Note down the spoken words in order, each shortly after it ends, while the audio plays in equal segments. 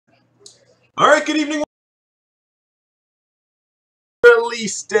All right, good evening.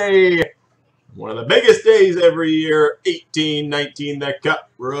 Release day. One of the biggest days every year, 18-19, the Cup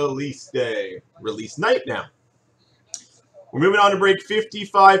release day. Release night now. We're moving on to break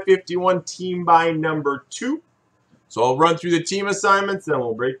 55-51, team by number 2. So I'll run through the team assignments, then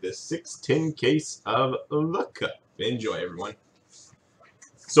we'll break the 6-10 case of the Cup. Enjoy, everyone.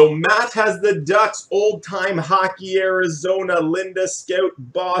 So Matt has the Ducks, Old Time Hockey, Arizona, Linda Scout,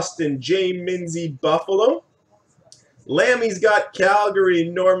 Boston, Jay Minzy, Buffalo. Lammy's got Calgary,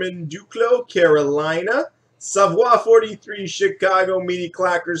 Norman Duclos, Carolina. Savoie 43, Chicago. Meaty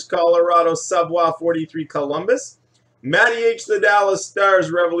Clackers, Colorado. Savoie 43, Columbus. Matty H, the Dallas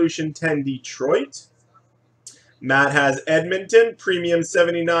Stars, Revolution 10, Detroit. Matt has Edmonton, Premium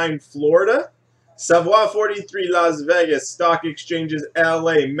 79, Florida. Savoie 43, Las Vegas. Stock Exchanges,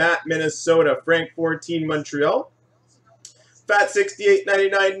 LA. Matt, Minnesota. Frank 14, Montreal. Fat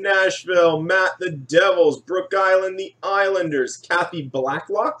 68.99 Nashville, Matt the Devils, Brook Island the Islanders, Kathy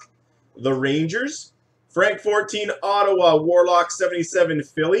Blacklock the Rangers, Frank 14 Ottawa, Warlock 77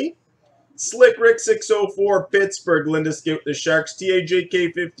 Philly, Slick Rick 604 Pittsburgh, Linda Scout the Sharks,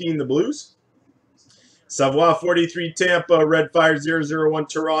 TAJK 15 the Blues, Savoie 43 Tampa, Red Fire 001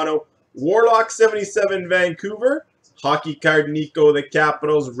 Toronto, Warlock 77 Vancouver, Hockey Card Nico the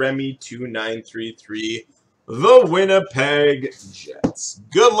Capitals, Remy 2933 the Winnipeg Jets.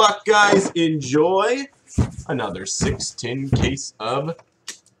 Good luck, guys. Enjoy another 6-10 case of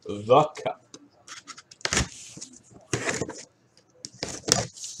the Cup.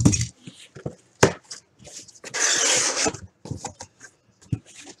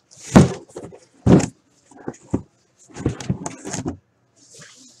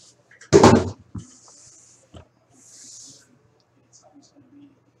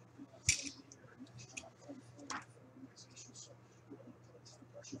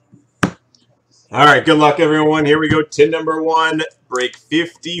 All right, good luck, everyone. Here we go. Tin number 1, break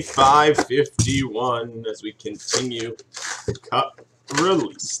 55-51 as we continue the Cup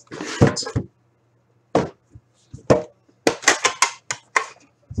release.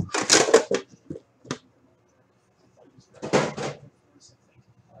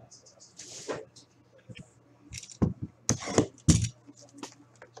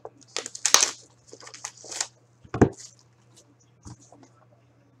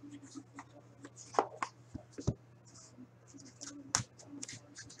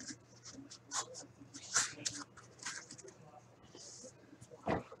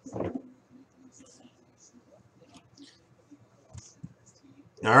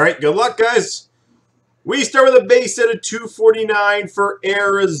 All right, good luck, guys. We start with a base set of 249 for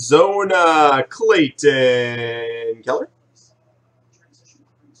Arizona, Clayton Keller.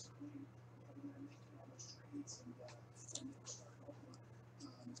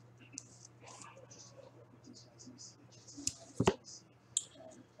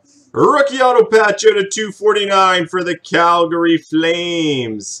 Rookie auto patch out of 249 for the Calgary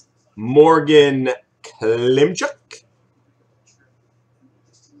Flames, Morgan Klimchuk.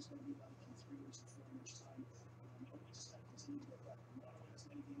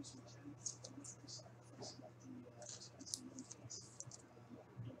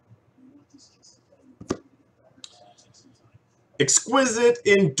 Exquisite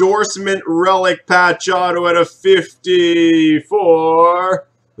endorsement relic patch auto at a 50 for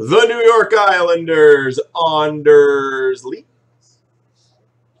the New York Islanders, Anders Lee.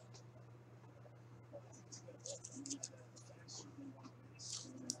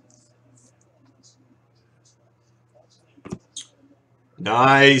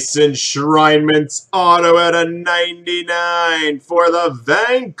 Nice enshrinements auto at a 99 for the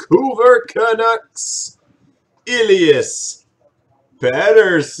Vancouver Canucks, Elias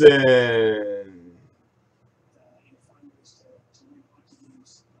Pettersson.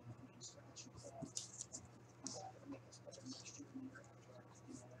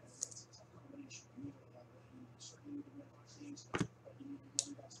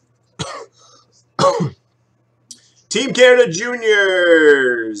 Team Canada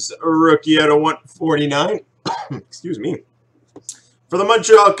Juniors, rookie out of 149. Excuse me. For the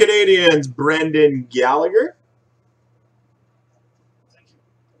Montreal Canadiens, Brendan Gallagher.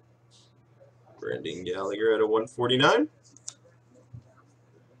 Brendan Gallagher out of 149.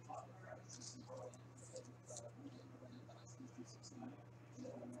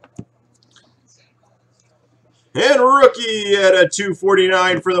 And rookie at a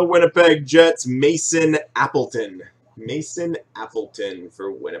 249 for the Winnipeg Jets, Mason Appleton. Mason Appleton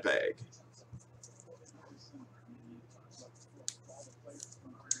for Winnipeg.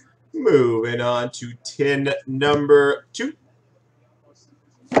 Moving on to tin number 2.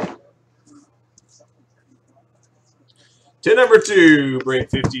 To number 2, break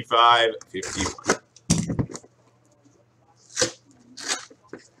 55-51.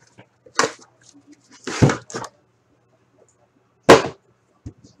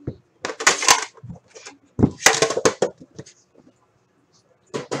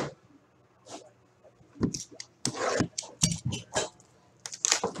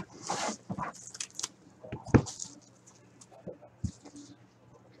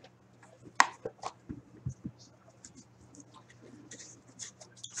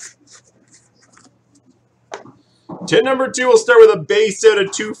 To number 2, we'll start with a base out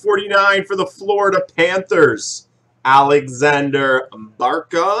of 249 for the Florida Panthers. Alexander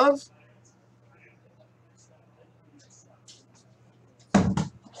Barkov.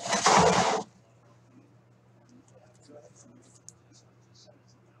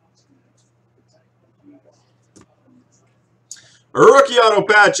 A rookie auto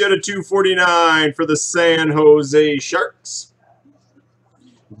patch out of 249 for the San Jose Sharks.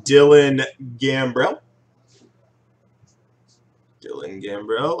 Dylan Gambrell. Dylan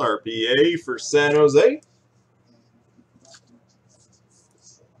Gambrell, RPA for San Jose.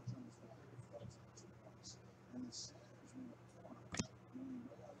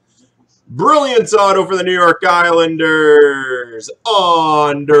 Brilliance auto for the New York Islanders, Anders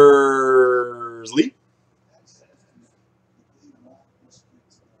Lee.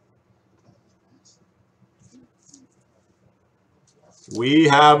 We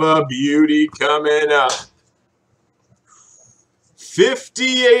have a beauty coming up.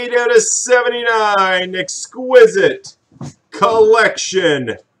 58 out of 79, exquisite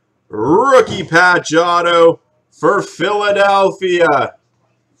collection. Rookie patch auto for Philadelphia,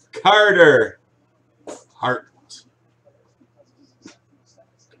 Carter Hart.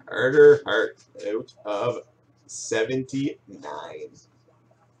 Carter Hart out of 79.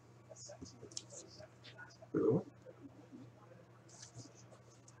 Ooh.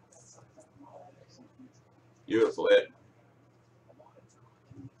 Beautiful hit.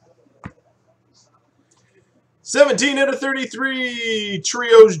 17 out of 33,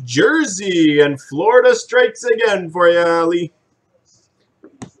 Trios jersey, and Florida strikes again for you, Ali.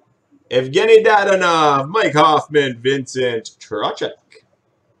 Evgeny Dadonov, Mike Hoffman, Vincent Trocheck.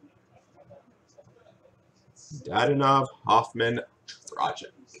 Dadonov, Hoffman,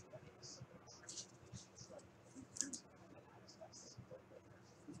 Trocheck.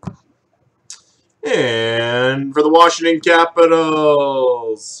 And for the Washington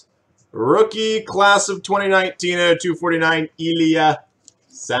Capitals, rookie class of 2019 out of 249, Ilya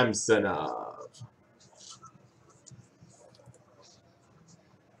Samsonov.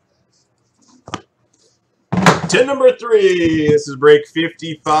 To number 3, this is break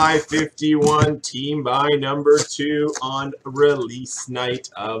 55-51, team by number 2 on release night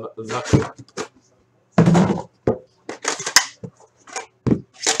of the Cup.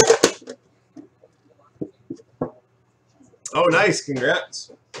 Oh, nice.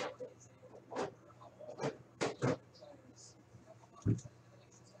 Congrats.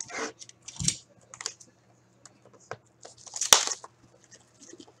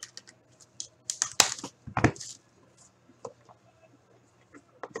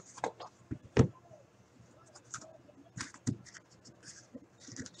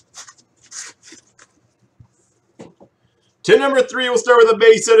 To number 3, we'll start with a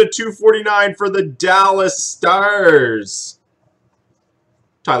base out of 249 for the Dallas Stars.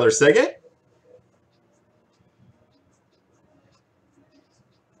 Tyler Seguin.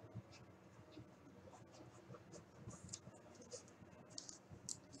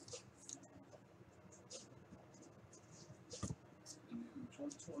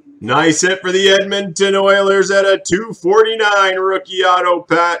 Nice hit for the Edmonton Oilers at a 249 rookie auto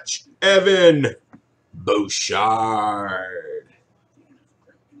patch, Evan Bouchard.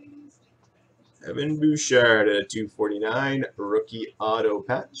 Evan Bouchard at a 249 rookie auto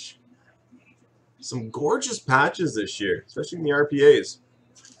patch. Some gorgeous patches this year, especially in the RPAs.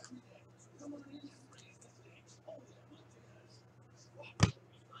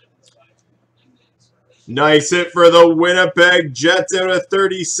 Nice hit for the Winnipeg Jets out of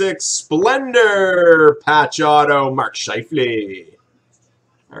 36. Splendor patch auto, Mark Scheifele.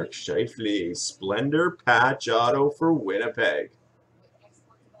 Mark Scheifele, Splendor patch auto for Winnipeg.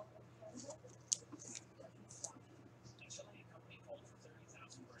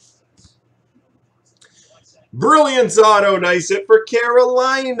 Brilliance auto, nice hit for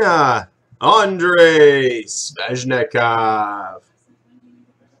Carolina. Andrei Svechnikov.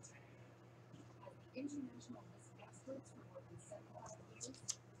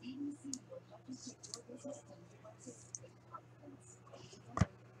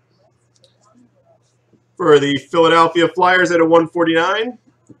 For the Philadelphia Flyers at a 149.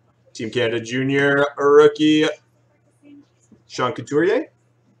 Team Canada Junior rookie Sean Couturier.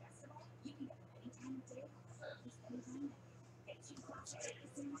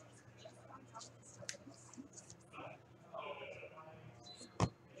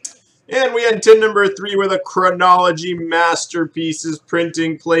 And we end 10 number 3 with a Chronology Masterpieces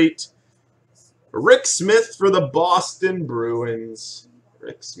printing plate. Rick Smith for the Boston Bruins.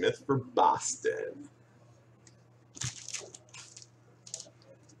 Rick Smith for Boston.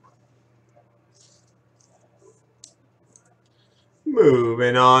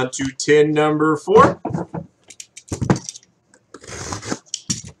 Moving on to tin number 4.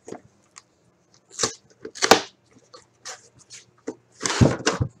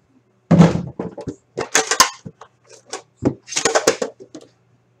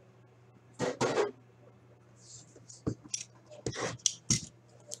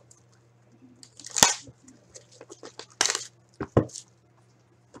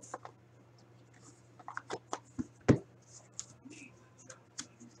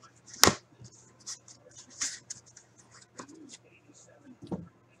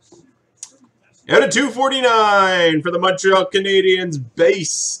 Out of 249 for the Montreal Canadiens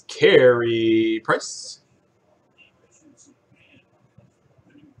base, Carey Price.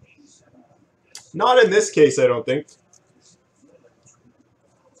 Not in this case, I don't think.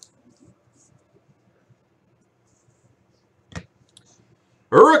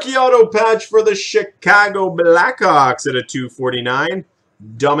 A rookie auto patch for the Chicago Blackhawks at a 249.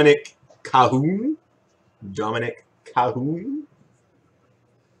 Dominic Cahoon. Dominic Cahoon.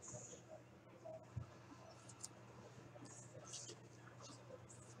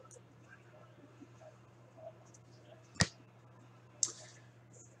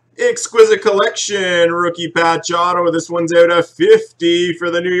 Exquisite Collection, rookie patch auto. This one's out of 50 for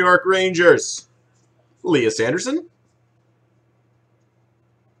the New York Rangers. Elias Anderson.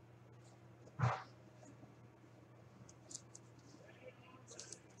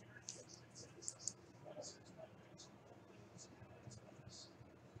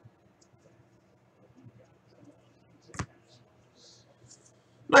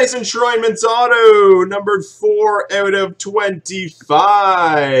 Nice enshrinements auto, numbered 4 out of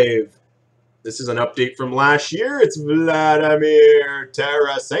 25. This is an update from last year. It's Vladimir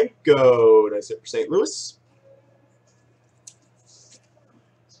Tarasenko. Nice hit for St. Louis.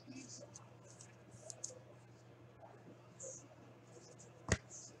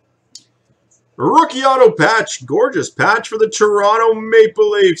 Rookie auto patch, gorgeous patch for the Toronto Maple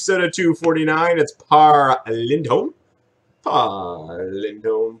Leafs at a 249. It's Par Lindholm. Par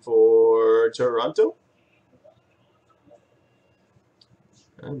Lindholm for Toronto.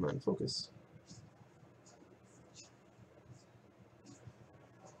 I'm on focus.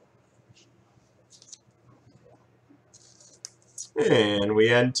 And we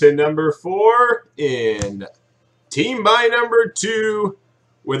end to number 4 in team by number 2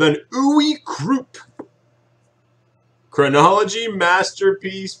 with an Uwe Krupp Chronology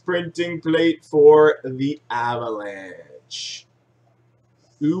Masterpiece printing plate for the Avalanche.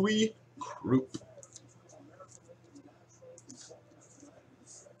 Uwe Krupp.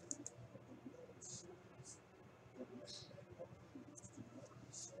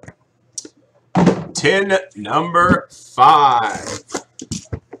 Tin number 5.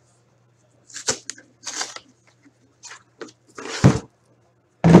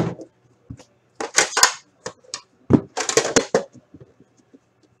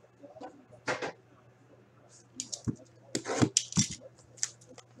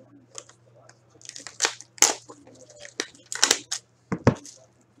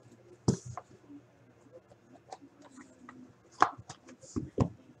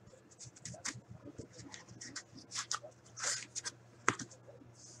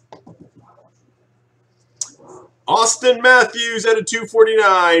 Austin Matthews at a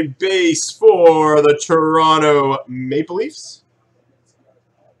 249 base for the Toronto Maple Leafs.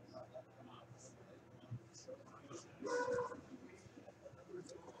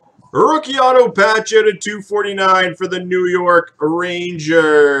 Rookie auto patch at a 249 for the New York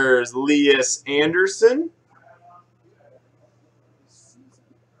Rangers, Elias Anderson.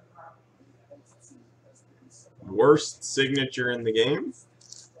 Worst signature in the game.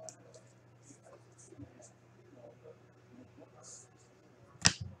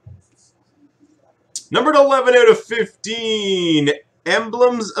 Numbered 11 out of 15.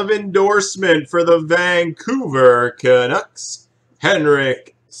 Emblems of endorsement for the Vancouver Canucks,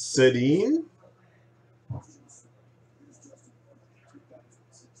 Henrik Sedin.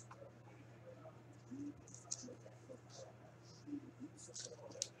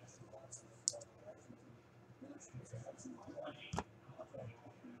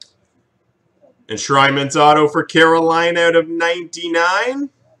 Enshrinement's auto for Carolina out of 99.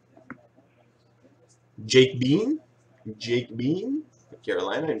 Jake Bean. Jake Bean.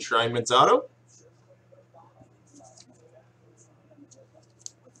 Carolina, Enshrinement's auto.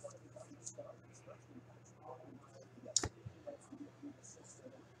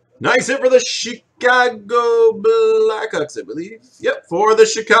 Nice hit for the Chicago Blackhawks, I believe. Yep, for the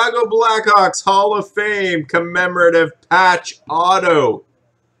Chicago Blackhawks Hall of Fame commemorative patch auto.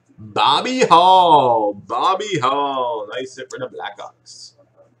 Bobby Hall. Bobby Hall. Nice hit for the Blackhawks.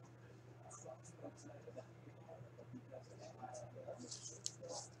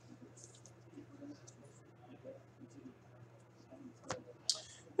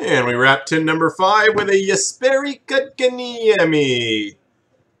 And we wrap tin number 5 with a Jesperi Kotkaniemi.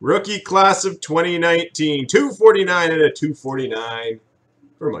 Rookie class of 2019. 249 and a 249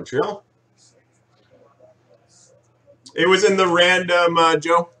 for Montreal. It was in the random,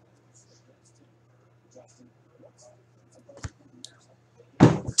 Joe.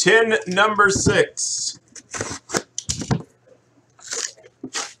 Tin number 6.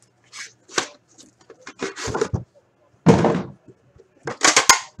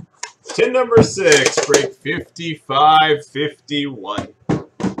 Tin number 6, break 5551.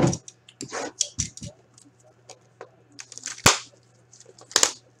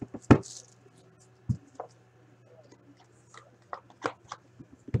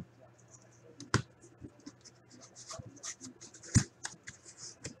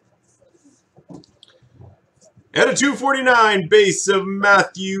 At a 249, base of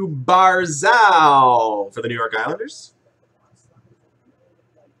Matthew Barzal for the New York Islanders.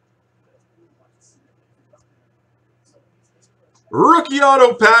 Rookie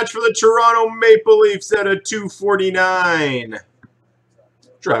auto patch for the Toronto Maple Leafs at a 249.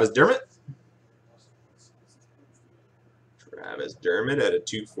 Travis Dermott. Travis Dermott at a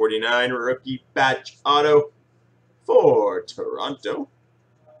 249 rookie patch auto for Toronto.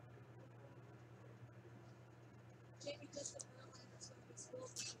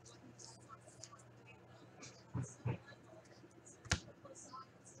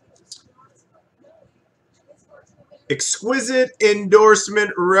 Exquisite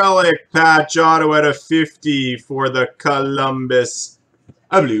endorsement relic patch auto at a 50 for the Columbus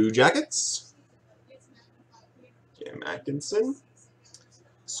Blue Jackets. Cam Atkinson.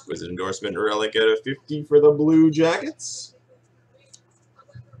 Exquisite endorsement relic at a 50 for the Blue Jackets.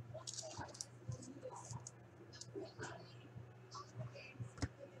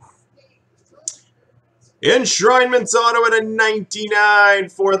 Enshrinement's auto at a 99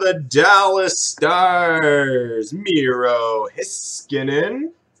 for the Dallas Stars. Miro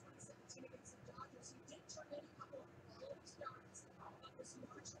Heiskanen.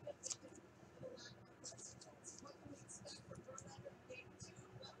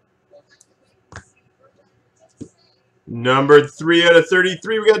 Numbered 3 out of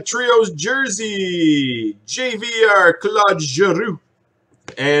 33. We got Trios jersey. JVR Claude Giroux.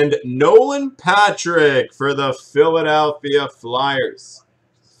 And Nolan Patrick for the Philadelphia Flyers.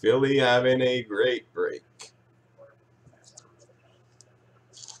 Philly having a great break.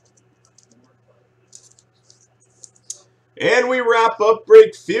 And we wrap up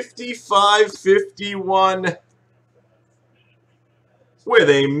break 5551 with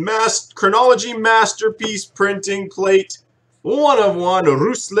a Chronology Masterpiece printing plate. 1 of 1,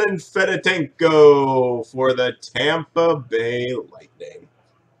 Ruslan Fedotenko for the Tampa Bay Lightning.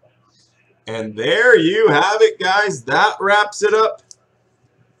 And there you have it, guys. That wraps it up.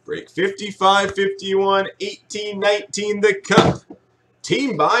 Break 55-51, 18-19, the Cup.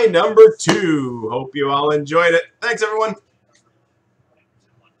 Team by number 2. Hope you all enjoyed it. Thanks, everyone.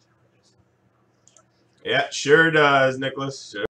 Yeah, sure does, Nicholas. Sure.